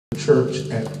church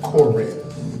at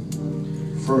Corinth,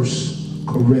 1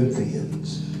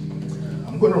 Corinthians.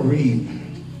 I'm going to read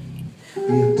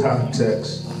the entire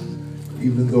text,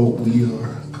 even though we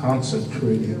are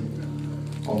concentrating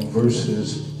on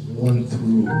verses 1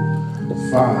 through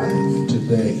 5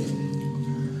 today.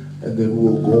 And then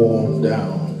we'll go on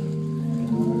down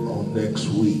on next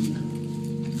week.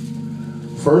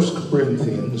 1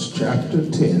 Corinthians chapter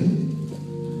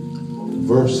 10,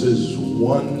 verses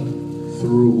 1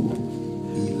 through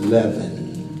 11.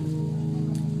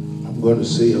 I'm going to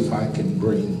see if I can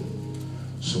bring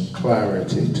some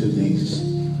clarity to these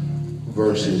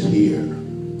verses here.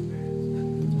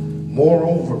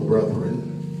 Moreover, brethren,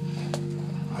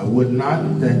 I would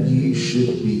not that ye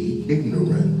should be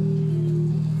ignorant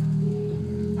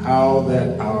how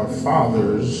that our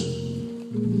fathers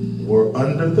were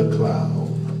under the cloud,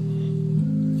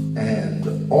 and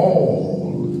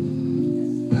all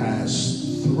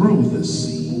passed through the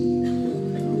sea,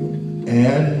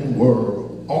 and were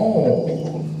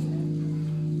all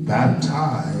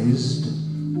baptized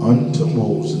unto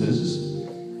Moses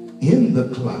in the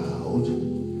cloud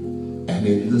and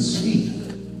in the sea,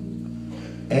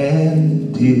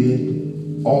 and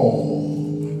did all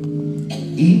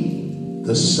eat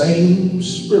the same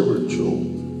spiritual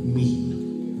meat,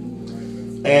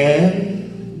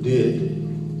 and did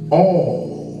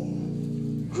all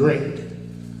drink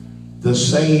the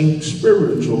same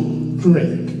spiritual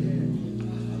drink,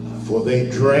 for they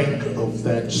drank of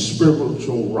that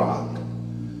spiritual rock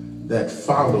that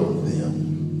followed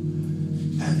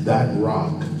them, and that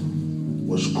rock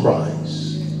was Christ.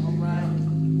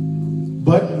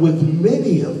 But with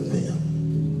many of them,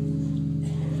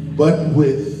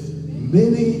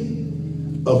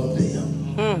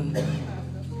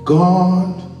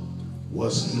 God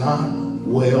was not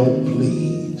well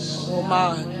pleased. Oh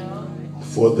my.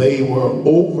 For they were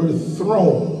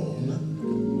overthrown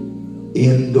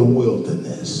in the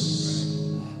wilderness.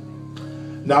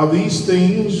 Now these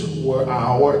things were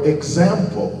our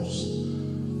examples.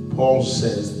 Paul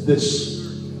says this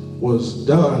was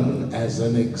done as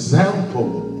an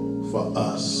example for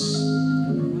us,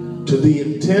 to the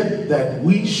intent that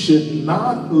we should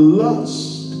not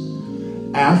lust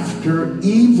after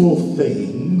evil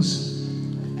things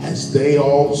as they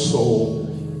also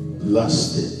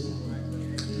lusted.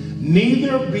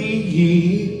 Neither be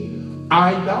ye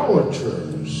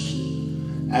idolaters,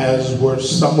 as were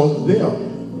some of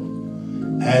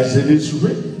them, as it is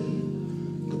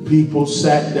written, the people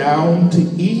sat down to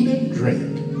eat and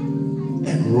drink,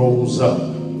 and rose up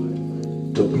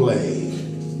to play.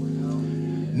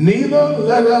 Neither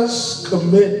let us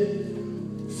commit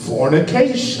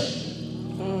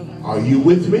fornication. Are you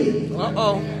with me?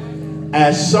 Uh-oh.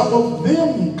 As some of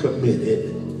them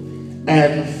committed,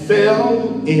 and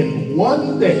fell in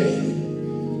one day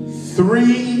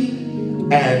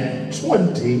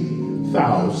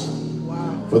 23,000.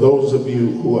 Wow. For those of you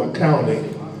who are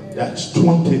counting, that's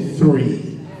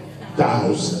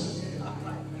 23,000.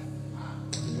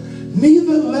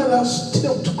 Neither let us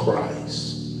tempt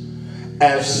Christ,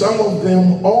 as some of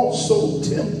them also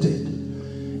tempted,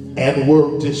 and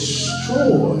were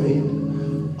destroyed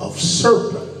of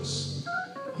serpents.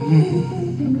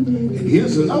 And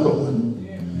here's another one.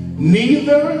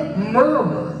 Neither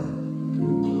murmur,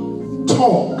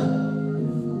 talk,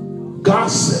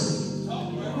 gossip.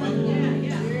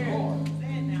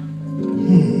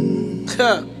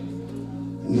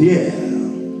 Yeah.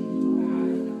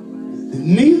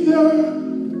 Neither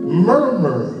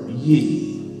murmur ye,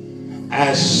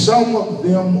 as some of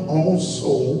them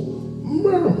also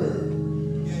murmured,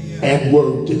 and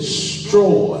were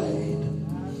destroyed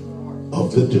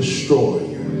of the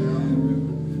destroyer.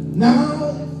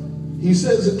 Now, he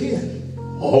says again,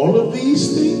 all of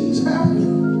these things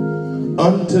happen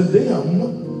unto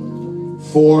them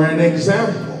for an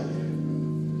example,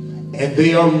 and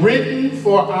they are written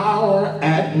for our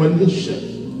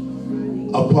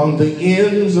admonition, upon the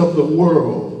ends of the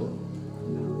world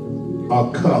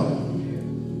are come.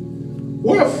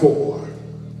 Wherefore,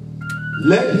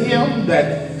 let him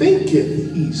that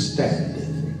thinketh he standeth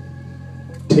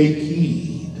take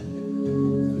heed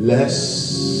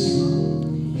lest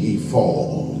he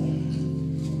fall.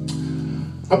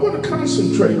 I'm going to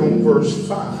concentrate on verse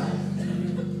 5,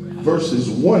 verses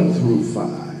 1 through 5.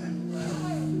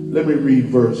 Let me read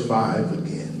verse 5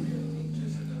 again.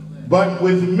 But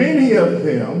with many of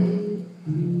them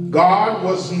God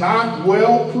was not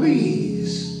well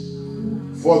pleased,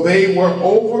 for they were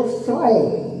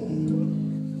overthrown.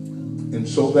 And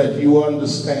so that you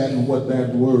understand what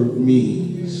that word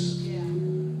means,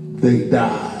 they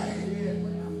died.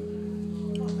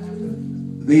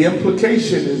 The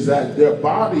implication is that their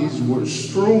bodies were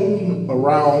strewn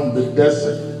around the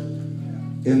desert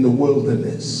in the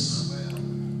wilderness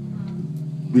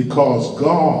because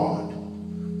God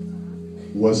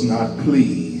was not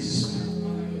pleased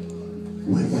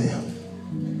with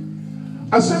them.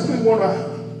 I simply want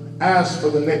to ask for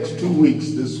the next 2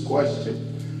 weeks this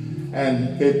question,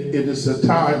 and it is a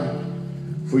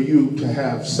time for you to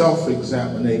have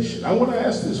self-examination. I want to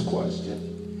ask this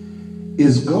question: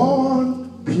 is God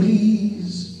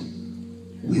pleased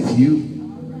with you?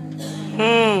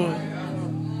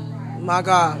 My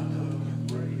God.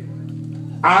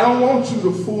 I don't want you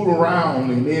to fool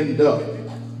around and end up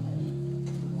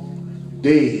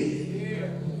dead.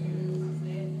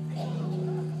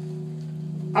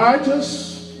 I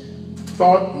just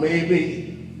thought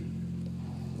maybe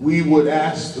we would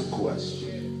ask the question: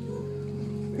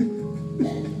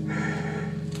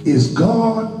 is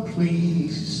God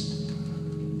pleased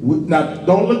with? Now,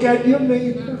 don't look at your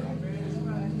neighbor.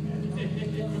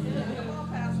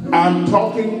 I'm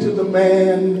talking to the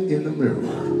man in the mirror.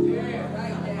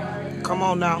 Come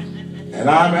on now. And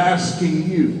I'm asking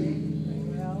you,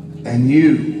 and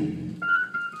you,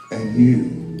 and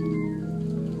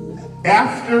you,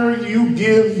 after you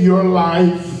give your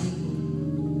life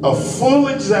a full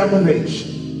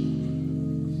examination,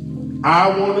 I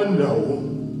want to know,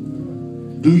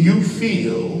 do you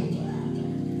feel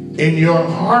in your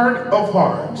heart of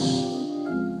hearts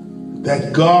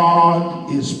that God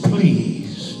is pleased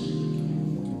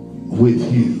with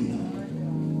you?